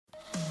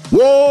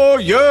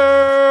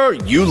Warrior!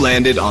 You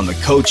landed on the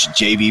Coach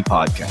JV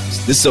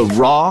podcast. This is a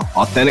raw,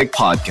 authentic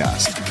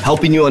podcast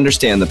helping you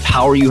understand the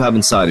power you have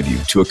inside of you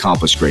to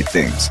accomplish great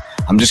things.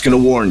 I'm just going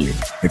to warn you,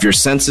 if you're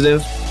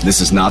sensitive,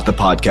 this is not the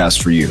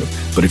podcast for you.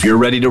 But if you're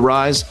ready to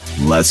rise,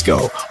 let's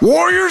go.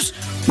 Warriors,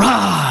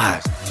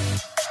 rise!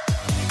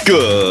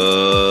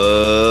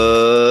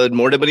 Good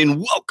morning, everybody,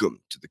 and welcome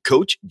to the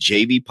Coach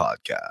JV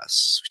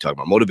podcast. We talk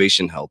about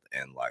motivation, health,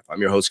 and life.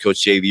 I'm your host, Coach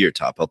JV, your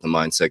top health and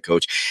mindset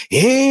coach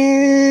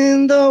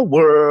in the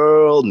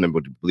world. Remember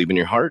to believe in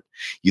your heart.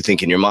 You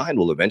think in your mind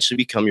will eventually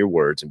become your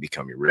words and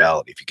become your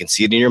reality. If you can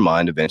see it in your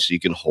mind, eventually you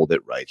can hold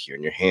it right here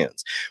in your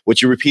hands.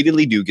 What you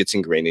repeatedly do gets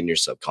ingrained in your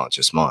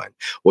subconscious mind.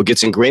 What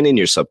gets ingrained in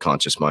your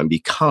subconscious mind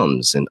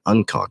becomes an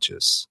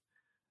unconscious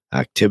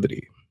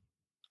activity.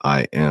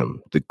 I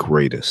am the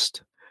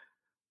greatest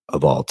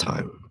of all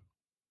time.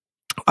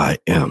 I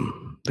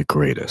am the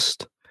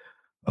greatest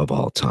of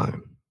all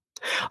time.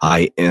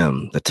 I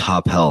am the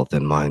top health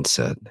and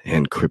mindset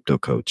and crypto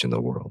coach in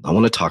the world. I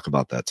want to talk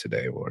about that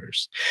today,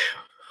 Warriors.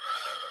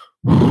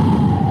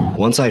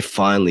 Once I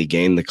finally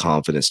gained the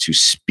confidence to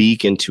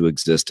speak into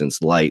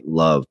existence, light,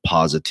 love,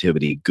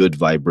 positivity, good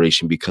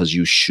vibration, because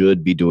you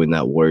should be doing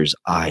that, Warriors.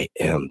 I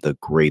am the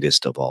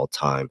greatest of all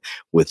time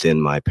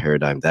within my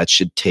paradigm. That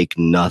should take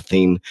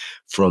nothing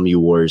from you,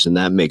 Warriors. And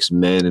that makes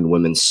men and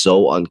women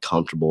so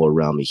uncomfortable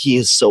around me. He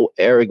is so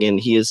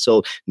arrogant.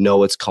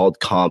 No, it's called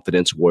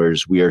confidence,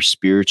 Warriors. We are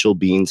spiritual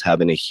beings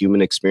having a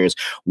human experience.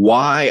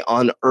 Why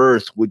on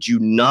earth would you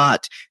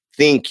not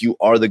think you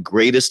are the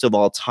greatest of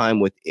all time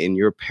within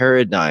your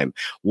paradigm?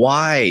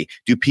 Why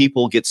do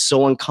people get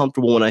so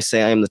uncomfortable when I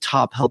say I am the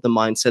top health and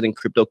mindset and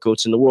crypto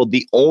coach in the world?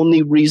 The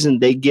only reason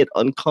they get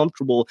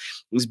uncomfortable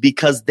is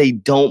because they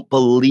don't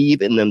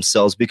believe in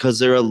themselves, because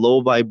they're a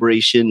low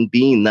vibration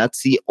being.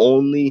 That's the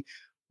only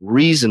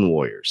reason,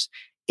 Warriors.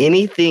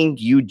 Anything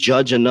you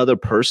judge another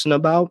person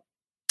about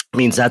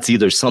means that's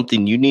either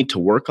something you need to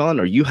work on,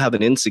 or you have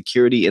an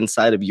insecurity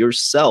inside of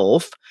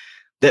yourself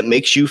that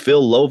makes you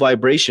feel low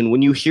vibration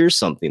when you hear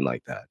something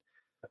like that.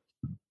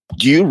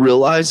 Do you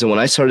realize that when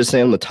I started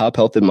saying I'm the top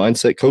health and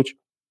mindset coach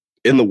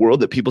in the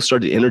world, that people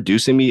started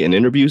introducing me in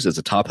interviews as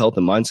a top health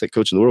and mindset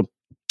coach in the world?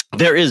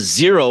 There is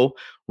zero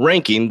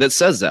ranking that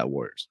says that,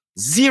 Warriors.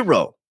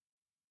 Zero.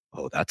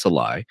 Oh, that's a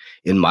lie.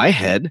 In my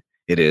head,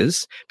 it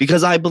is,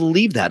 because I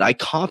believe that. I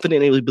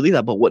confidently believe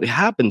that. But what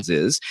happens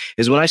is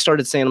when I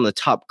started saying I'm the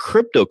top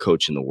crypto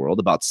coach in the world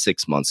about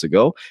 6 months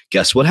ago,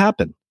 guess what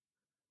happened?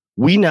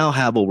 We now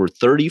have over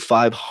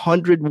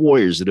 3,500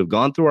 warriors that have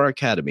gone through our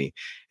academy,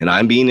 and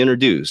I'm being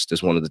introduced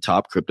as one of the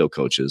top crypto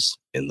coaches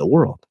in the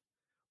world.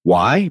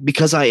 Why?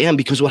 Because I am.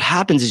 Because what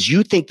happens is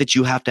you think that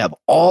you have to have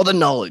all the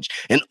knowledge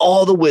and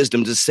all the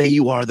wisdom to say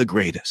you are the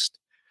greatest.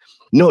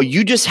 No,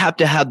 you just have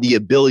to have the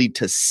ability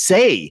to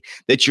say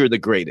that you're the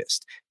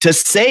greatest,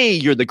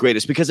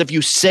 because if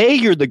you say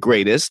you're the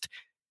greatest,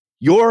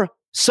 your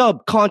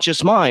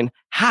subconscious mind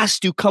has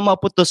to come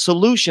up with the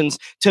solutions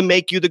to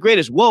make you the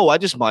greatest. Whoa, I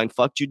just mind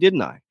fucked you,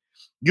 didn't I?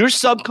 Your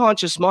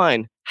subconscious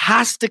mind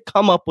has to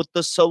come up with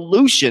the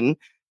solution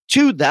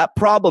to that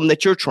problem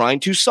that you're trying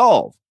to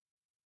solve,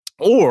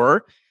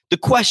 or the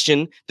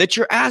question that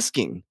you're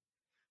asking.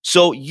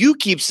 So you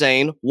keep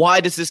saying, why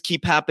does this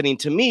keep happening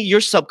to me?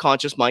 Your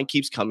subconscious mind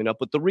keeps coming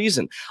up with the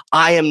reason.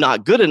 I am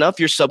not good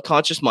enough. Your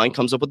subconscious mind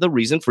comes up with the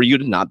reason for you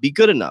to not be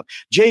good enough.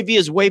 JV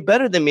is way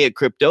better than me at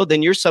crypto.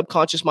 Then your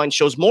subconscious mind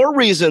shows more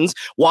reasons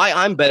why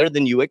I'm better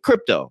than you at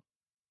crypto.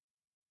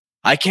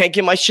 I can't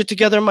get my shit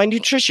together in my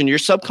nutrition. Your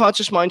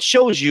subconscious mind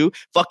shows you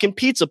fucking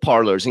pizza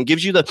parlors and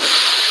gives you the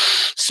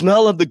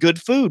smell of the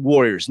good food,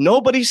 Warriors.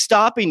 Nobody's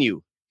stopping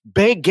you.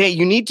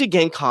 You need to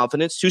gain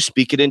confidence to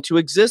speak it into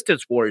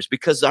existence, Warriors,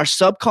 because our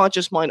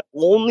subconscious mind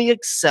only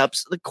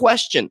accepts the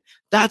question.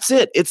 That's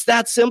it. It's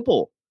that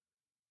simple.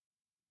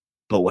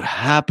 But what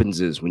happens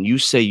is when you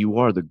say you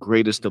are the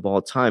greatest of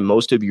all time,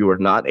 most of you are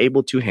not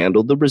able to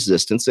handle the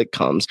resistance that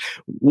comes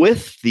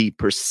with the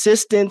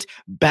persistent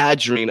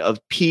badgering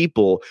of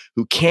people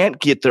who can't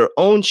get their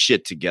own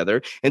shit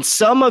together. And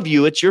some of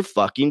you, it's your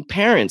fucking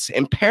parents.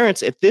 And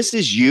parents, if this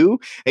is you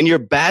and you're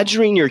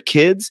badgering your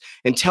kids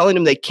and telling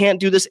them they can't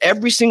do this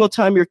every single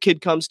time your kid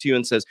comes to you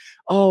and says,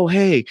 oh,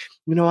 hey,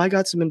 I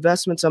got some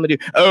investments I'm going to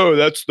do. Oh,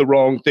 that's the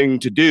wrong thing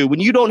to do. When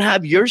you don't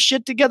have your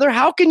shit together,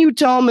 how can you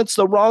tell them it's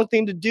the wrong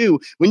thing to do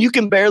when you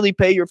can barely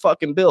pay your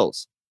fucking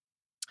bills?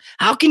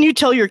 How can you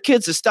tell your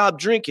kids to stop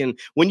drinking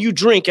when you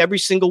drink every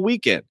single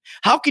weekend?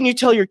 How can you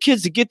tell your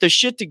kids to get their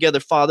shit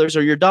together, fathers,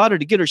 or your daughter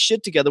to get her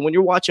shit together when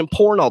you're watching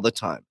porn all the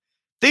time?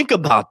 Think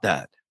about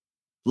that.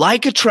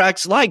 Like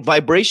attracts like,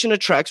 vibration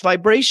attracts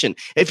vibration.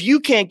 If you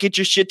can't get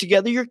your shit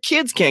together, your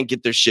kids can't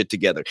get their shit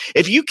together.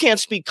 If you can't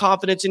speak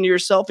confidence into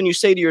yourself and you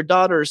say to your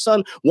daughter or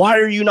son, why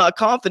are you not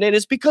confident?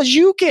 It's because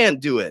you can't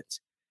do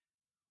it.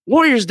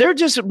 Warriors, they're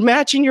just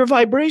matching your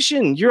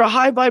vibration. You're a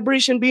high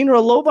vibration being or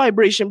a low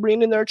vibration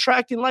being, and they're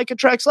attracting like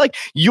attracts like.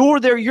 You're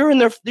in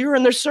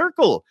their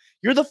circle.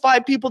 You're the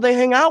 5 people they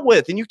hang out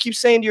with. And you keep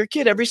saying to your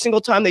kid every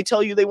single time they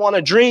tell you they want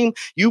to dream,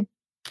 you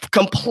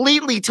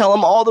completely tell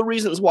them all the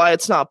reasons why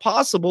it's not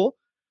possible.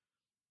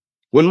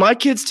 When my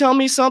kids tell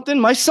me something,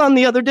 my son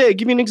the other day, I'll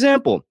give you an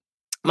example.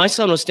 My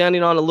son was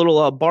standing on a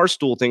little bar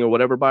stool thing or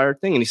whatever by our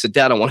thing. And he said,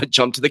 Dad, I want to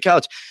jump to the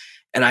couch.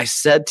 And I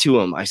said to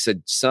him, I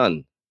said,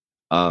 son,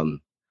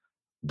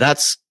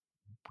 that's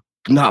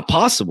not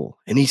possible.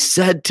 And he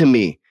said to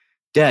me,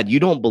 Dad, you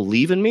don't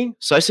believe in me?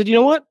 So I said, you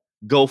know what?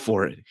 Go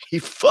for it. He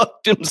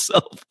fucked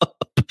himself up.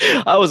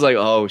 I was like,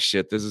 oh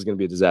shit, this is going to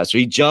be a disaster.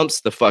 He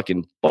jumps, the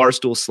fucking bar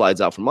stool slides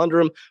out from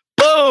under him.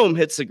 Boom,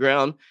 hits the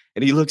ground.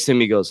 And he looks at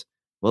me, goes,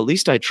 well, at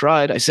least I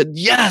tried. I said,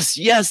 yes,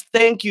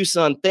 thank you,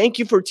 son. Thank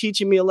you for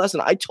teaching me a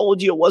lesson. I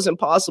told you it wasn't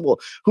possible.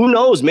 Who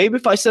knows? Maybe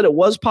if I said it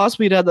was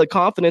possible, he'd have the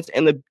confidence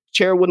and the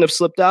chair wouldn't have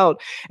slipped out.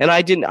 And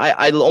I didn't.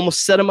 I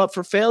almost set him up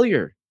for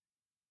failure.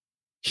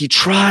 He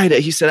tried.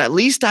 He said, at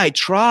least I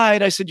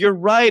tried. I said, you're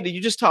right. You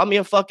just taught me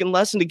a fucking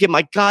lesson to get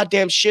my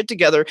goddamn shit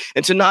together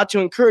and to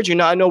encourage you.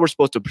 Now, I know we're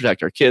supposed to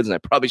protect our kids, and I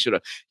probably should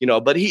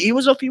have, but he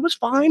was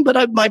fine.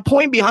 But my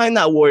point behind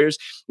that, Warriors,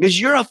 is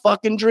you're a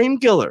fucking dream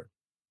killer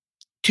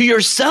to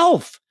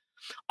yourself.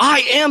 I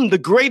am the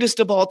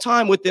greatest of all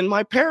time within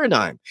my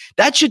paradigm.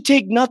 That should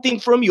take nothing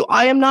from you.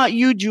 I am not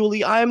you,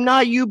 Julie. I am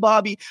not you,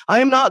 Bobby.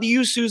 I am not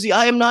you, Susie.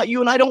 I am not you,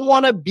 and I don't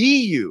want to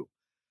be you.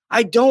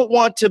 I don't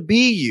want to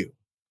be you.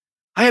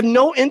 I have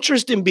no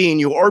interest in being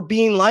you or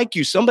being like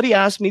you. Somebody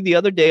asked me the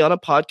other day on a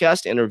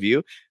podcast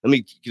interview. Let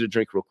me get a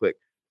drink real quick.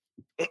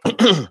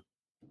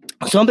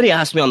 Somebody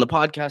asked me on the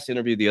podcast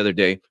interview the other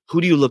day, who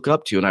do you look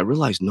up to? And I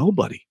realized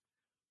nobody.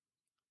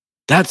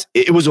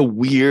 It was a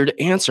weird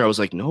answer. I was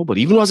like,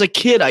 nobody. Even when I was a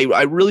kid,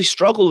 I really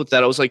struggled with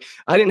that. I was like,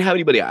 I didn't have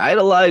anybody I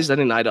idolized. I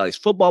didn't idolize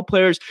football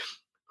players.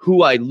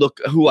 Who I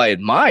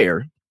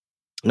admire,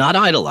 not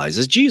idolize,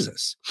 is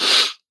Jesus.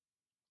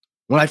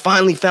 When I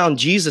finally found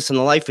Jesus and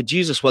the life of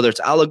Jesus, whether it's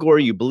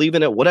allegory, you believe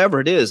in it,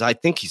 whatever it is, I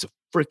think he's a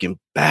freaking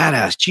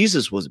badass.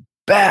 Jesus was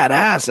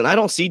badass. And I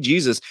don't see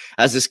Jesus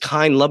as this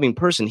kind, loving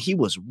person. He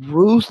was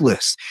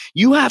ruthless.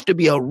 You have to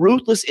be a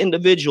ruthless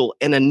individual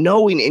and a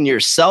knowing in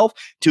yourself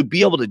to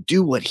be able to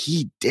do what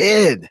he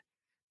did.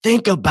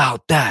 Think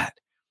about that.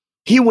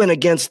 He went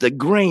against the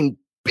grain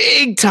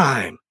big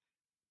time.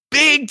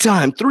 Big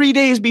time. 3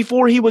 days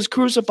before he was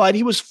crucified,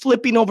 he was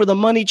flipping over the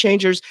money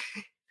changers.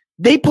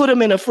 They put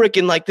him in a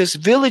freaking like this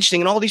village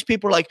thing, and all these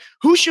people are like,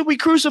 who should we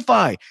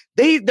crucify?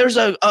 There's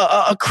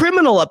a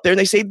criminal up there, and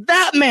they say,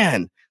 that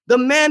man, the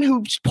man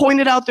who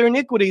pointed out their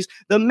iniquities,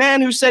 the man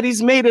who said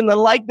he's made in the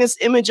likeness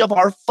image of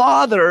our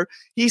Father,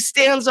 he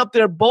stands up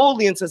there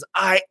boldly and says,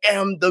 I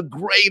am the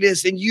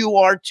greatest, and you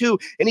are too.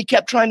 And he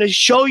kept trying to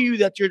show you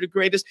that you're the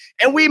greatest,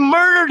 and we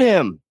murdered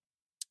him.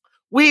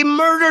 We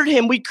murdered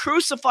him. We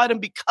crucified him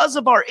because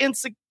of our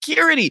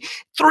insecurity.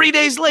 3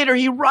 days later,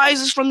 he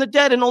rises from the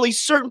dead and only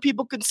certain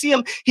people can see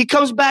him. He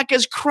comes back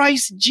as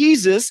Christ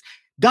Jesus,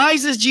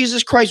 dies as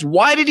Jesus Christ.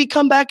 Why did he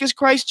come back as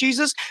Christ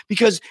Jesus?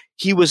 Because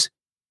he was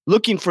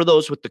looking for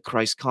those with the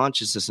Christ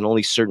consciousness, and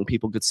only certain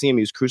people could see him.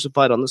 He was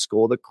crucified on the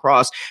skull of the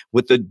cross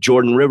with the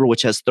Jordan River,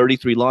 which has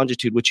 33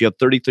 longitude, which you have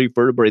 33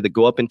 vertebrae that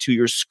go up into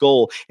your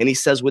skull. And he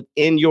says,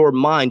 within your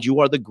mind, you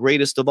are the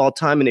greatest of all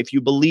time. And if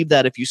you believe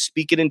that, if you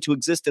speak it into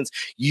existence,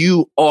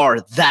 you are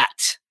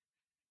that.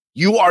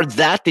 You are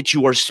that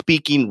you are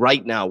speaking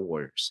right now,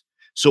 Warriors.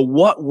 So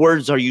what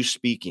words are you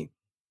speaking?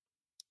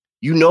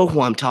 You know who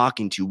I'm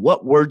talking to.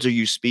 What words are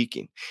you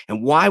speaking?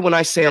 And why, when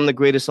I say I'm the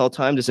greatest all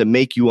time, does it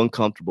make you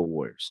uncomfortable,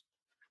 Warriors?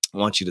 I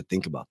want you to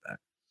think about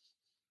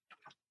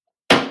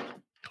that.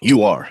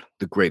 You are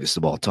the greatest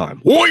of all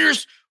time.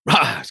 Warriors,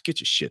 rise,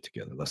 get your shit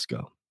together. Let's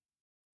go.